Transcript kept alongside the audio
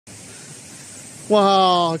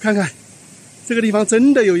哇，看看这个地方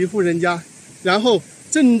真的有一户人家，然后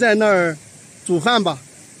正在那儿煮饭吧，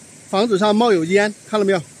房子上冒有烟，看到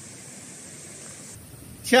没有？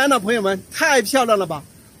天呐，朋友们，太漂亮了吧！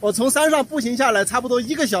我从山上步行下来，差不多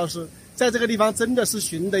1个小时，在这个地方真的是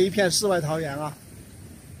寻的一片世外桃源啊！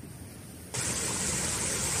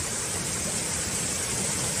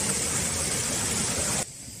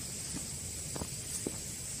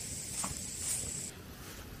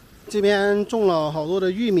这边种了好多的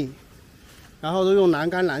玉米，然后都用栏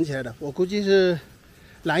杆拦起来的，我估计是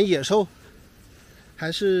拦野兽，还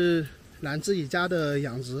是拦自己家的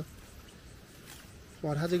养殖。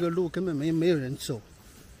哇，它这个路根本没有人走。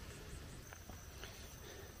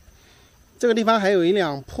这个地方还有一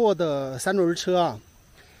辆破的3轮车啊，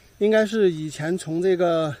应该是以前从这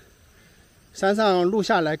个山上路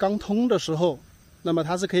下来刚通的时候，那么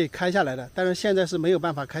它是可以开下来的，但是现在是没有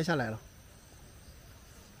办法开下来了。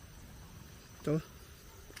走，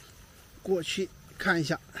过去看一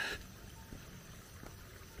下。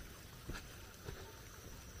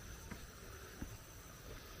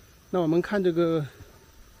那我们看这个，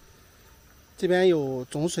这边有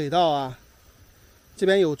种水稻啊，这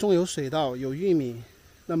边有种有水稻，有玉米。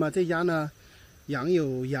那么这家呢，养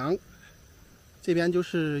有羊，这边就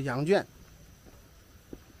是羊圈。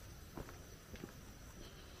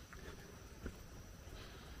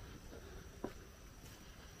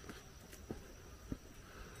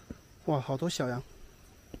哇，好多小羊！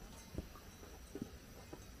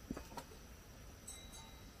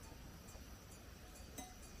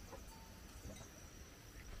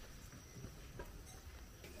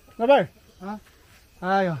老板儿啊，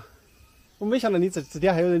哎呀，我没想到你这底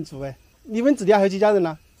下还有人住哎！你们这底下还有几家人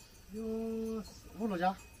呢？有5、6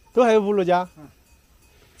家，都还有5、6家。嗯。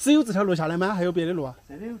只有这条路下来吗？还有别的路啊？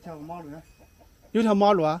这里有条马路啊。有条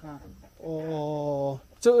马路啊？啊。哦，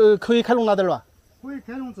这可以开笼那点儿了？可以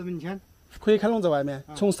开笼子门前。可以开笼在外面，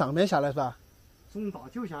从上面下来是吧？从大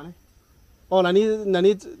酒下来。哦，那你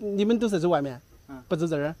们都在这外面？嗯。不走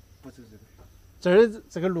这儿？不走这个。这儿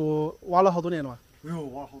这个路挖了好多年了嘛？哎呦，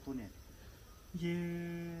挖了好多年，也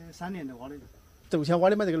3年都挖的。豆钱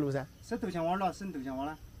挖的嘛这个路噻？是豆钱挖了，省豆钱挖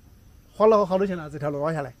了。花了好多钱了，这条路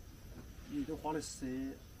挖下来？都花了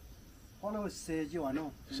10几万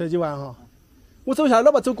了。10几万哈！我走下来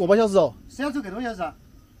了吧，走个把小时哦。是要走更多小时啊？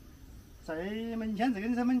在门前这个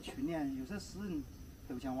是他们去年又是私人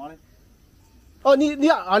豆钱挖的。哦，你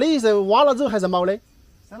的意思挖了之后还是毛的？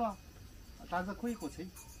是了，但是可以过车。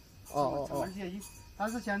哦。长杆机，但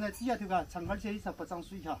是现在底下头个长杆机才不长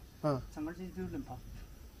水哈。嗯。长杆机都能跑。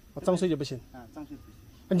涨水就不行。涨水不行。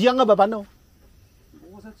你养了不搬喽？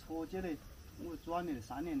我是初级的，我转的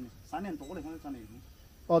3年多了，可能转的。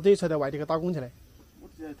哦，等于出在外地去打工去了。我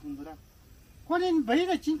在同州的，关键没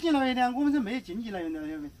得经济来源的，我们是没有经济来源的，晓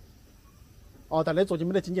得没？哦，在那做就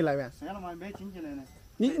没得经济来源。是了嘛，没有经济来源。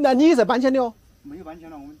那你是搬迁的哦？没有搬迁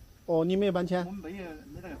了，我们。哦，你没有搬迁？我们没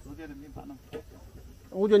那个指标的，没有搬了。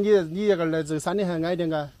我觉得你这个来这山里还矮点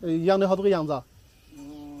嘎，养了好多个羊子啊。有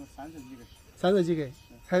30几个。30几个，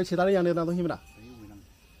还有其他的养的那东西没得？没有喂了。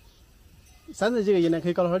 30几个一年可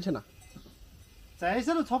以搞到多少钱呢？这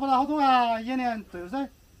些都差不到好多啊，一年都是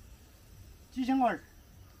几千块。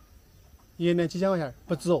一年几千块钱，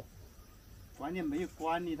不止哦。关键没有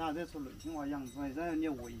管理它，这出内心话养殖，这你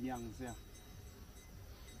喂粮食呀。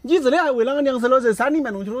你这里还喂啷个粮食了？在山里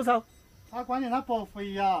面弄去多少？它关键它不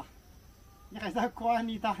肥呀，你还是要管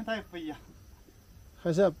理它，它肥呀。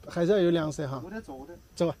还是要有粮食哈。我得做的。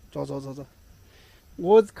走吧，走。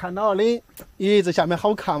我看到你，咦，这下面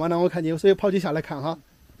好看嘛？那我看见，所以跑起下来看哈。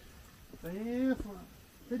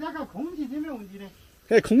这家搞空气是没问题的。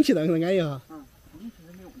哎，空气当然安逸哈。空气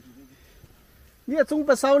是没有问题的。你还种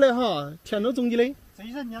不少的哈，田都种你的。这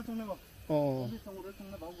些人家种的不？哦。我都种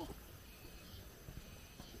了包裹。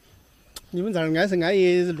你们这儿安是安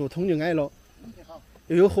逸，路通就安逸了。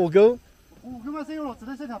又有河沟。河沟嘛是有了，这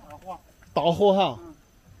里是条大河。大河哈。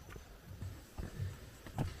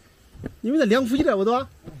你们这2户一那么多啊？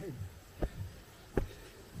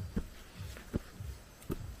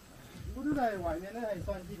我都在外面的，还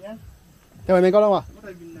转几天。在外面搞了嘛？我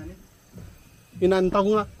在云南的。云南打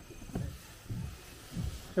工啊？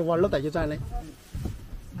这娃儿老带去转的。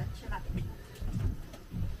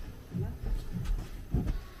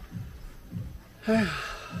哎呀！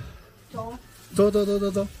走。来，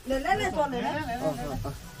坐来。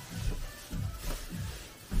啊！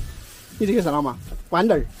你这个是哪嘛？豌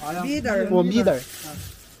豆儿。米豆儿。米豆儿。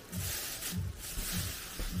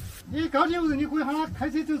你高铁人，你可以喊他开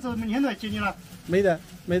车走门前来接你了。没得，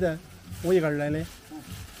我一个人来的。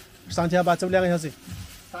上去要把走2个小时。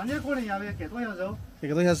上去可能要1个多小时哦。1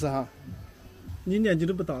个多小时哈。你年纪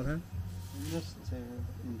都不大噻。有4车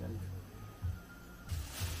应该。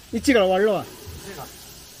你几个娃儿了啊？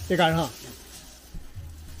一个哈。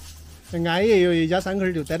安也有一家3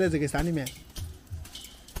口就待在这个山里面。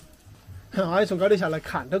阿姨从高头下来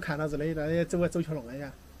看都看到这里，那也走起弄了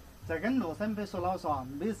呀。这根路绳别说老实话，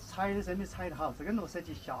没踩的时候没踩得好，这根路设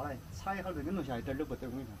计下来，踩好这根路下一点都不抖，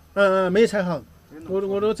我跟你看。没踩好，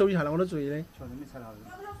我都走一下了，我都注意的。确实没踩好。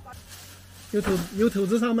有投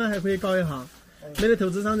资商嘛，还可以搞一下。没得投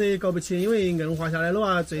资商的搞不起，因为硬滑下来的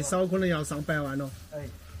话，最少可能要上100万了。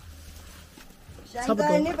现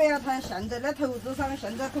在你不要谈现在的投资商，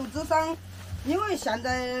现在投资商，因为现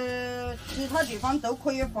在其他地方都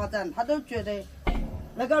可以发展，他都觉得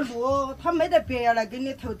那个路他没得必要来给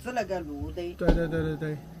你投资那个路的。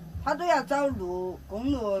对。他都要找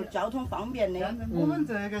公路交通方便的。我们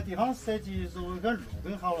这个地方设计如果路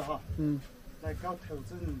更好了哈，来搞投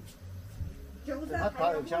资人，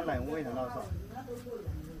他又想来，我跟你老实话。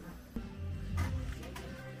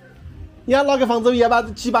你看哪个房子也把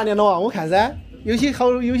几百年了啊？我看噻。有些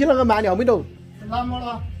那个慢料没得。栏目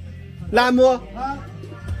了。栏目。啊。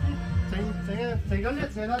这个你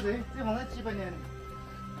这了这房子几百年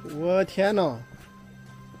的。我天呐！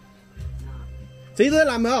这都是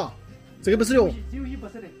栏目啊？这个不是哟。只有一不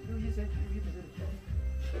是的，有一是不是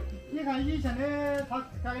的。你看以前的他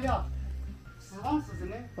改了，4方4正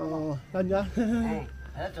的。哦，那你啊。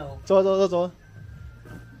坐。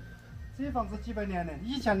这房子几百年的，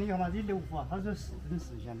以前的看嘛，这6户啊，它是4正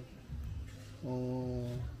4线的。哦，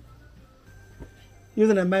有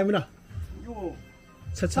人来买没了？有，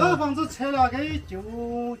这房子拆了给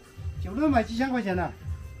就能卖几千块钱了。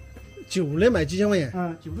就能卖几千块钱？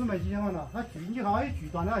就能卖几千块了。它锯你看，哎，锯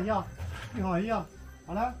断了那些啊，你看那些啊，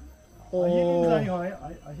好了，哦，那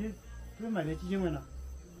些都卖得几千块了。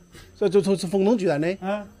所以就是缝洞锯断的。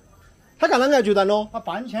他干啷个锯断了？他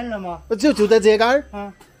搬迁了嘛？就在这杆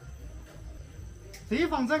儿。这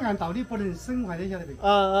房子按道理不能省坏的，晓得不？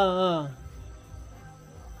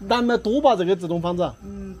难买多吧？这个这栋房子？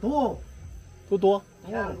多。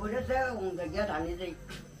像我这在我们家那里的。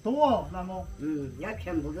多，那么。要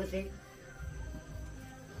全部都是。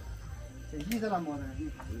这你是栏目的，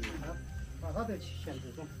那他得限这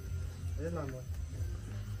种，这是栏目。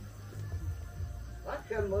那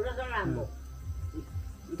全部都是栏目。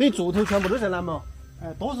这柱头全部都是栏目。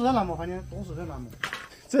多数是栏目，反正多数是栏目。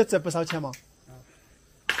这不少钱嘛？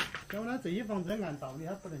像呢，这一房子按道理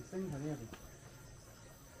它不能省下的。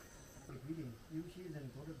不规定，有些人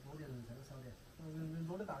多点，人少点。人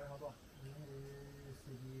多的大概好多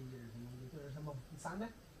？10几什么？就是什么山呢？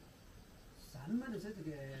山嘛，就是这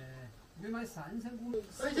个，没买山谷。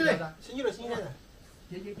新起来，新起来。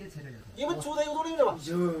给拆了。你们住得有多的人嘛？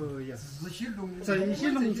有呀。这些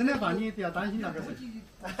农村的话，你不要担心那个事。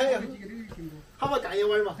好嘛，干一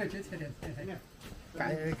碗嘛。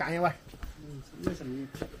干一碗。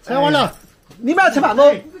吃完了，你们要吃饭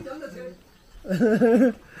喽？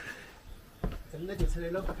真的就吃的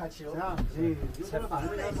了，不客气哦。吃了饭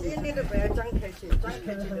你都不要讲客气，讲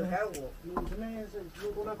客气就该饿。真的是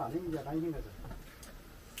有多少饭的，你不要担心那个。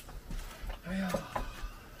哎呀，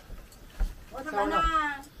我吃饭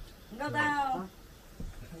啦，老板。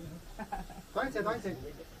端起。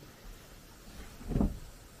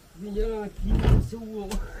你要提手哦。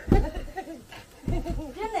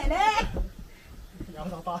真的嘞。要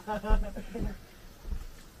老大。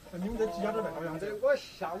你们这鸡鸭都那个样子，我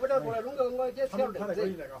下午了过来弄个，我姐吃了他可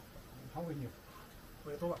以那个，他会牛，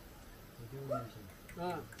会多吧？牛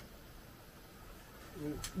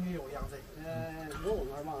羊子。我问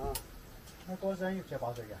下嘛啊。他高山有7、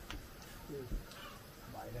8岁的。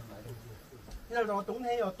卖的。你要说冬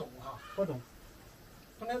天要冻哈？不冻。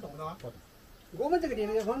冬天冻的吗？不冻。我们这个地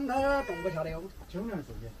方它冻不下来哦。9年时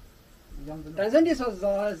间。但是你说实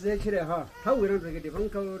话，热起来哈，他为了这个地方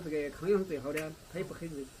搞这个抗氧最好的，他也不很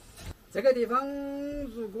热。这个地方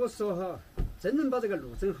如果说哈，真能把这个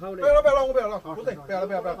路整好的。不要了，我不要了，不对，不要了。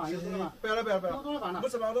不要了，多了饭了。不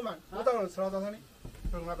吃饭了，我早上吃了早餐的。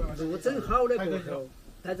路整好的过后，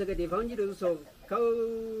在这个地方你就是说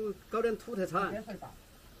搞点土特产，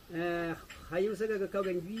还有这个搞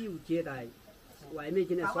个旅游接待。外面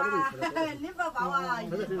今天耍的人吃的多。你不报啊？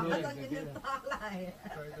他是很好的。给你打来。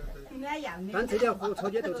两样的。但这条河错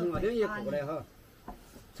街都从那边也过来哈，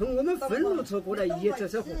从我们分路处过来也这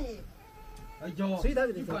是河。哎呦，所以它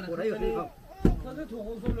这条河它又很好。那这坨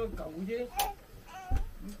说了够的。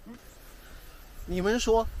你们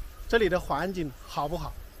说这里的环境好不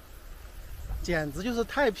好？简直就是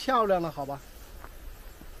太漂亮了，好吧？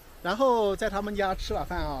然后在他们家吃晚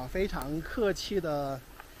饭啊，非常客气的。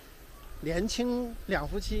年轻2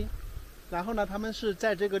夫妻然后呢，他们是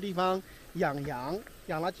在这个地方养羊，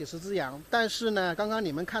养了几十只羊。但是呢，刚刚你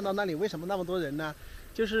们看到那里为什么那么多人呢？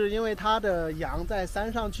就是因为他的羊在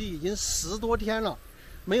山上去已经10多天了，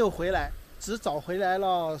没有回来，只找回来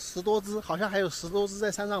了10多只，好像还有10多只在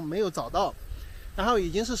山上没有找到，然后已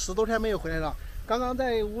经是10多天没有回来了。刚刚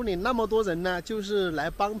在屋里那么多人呢，就是来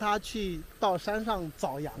帮他去到山上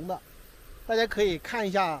找羊的。大家可以看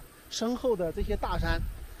一下身后的这些大山，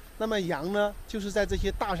那么羊呢，就是在这些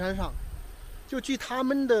大山上。就据他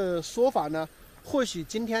们的说法呢，或许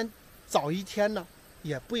今天找一天呢，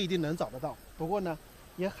也不一定能找得到。不过呢，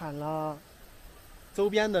也喊了周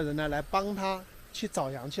边的人呢来帮他去找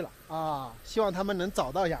羊去了啊，希望他们能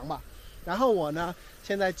找到羊吧。然后我呢，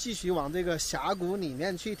现在继续往这个峡谷里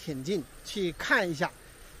面去挺进，去看一下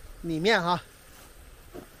里面哈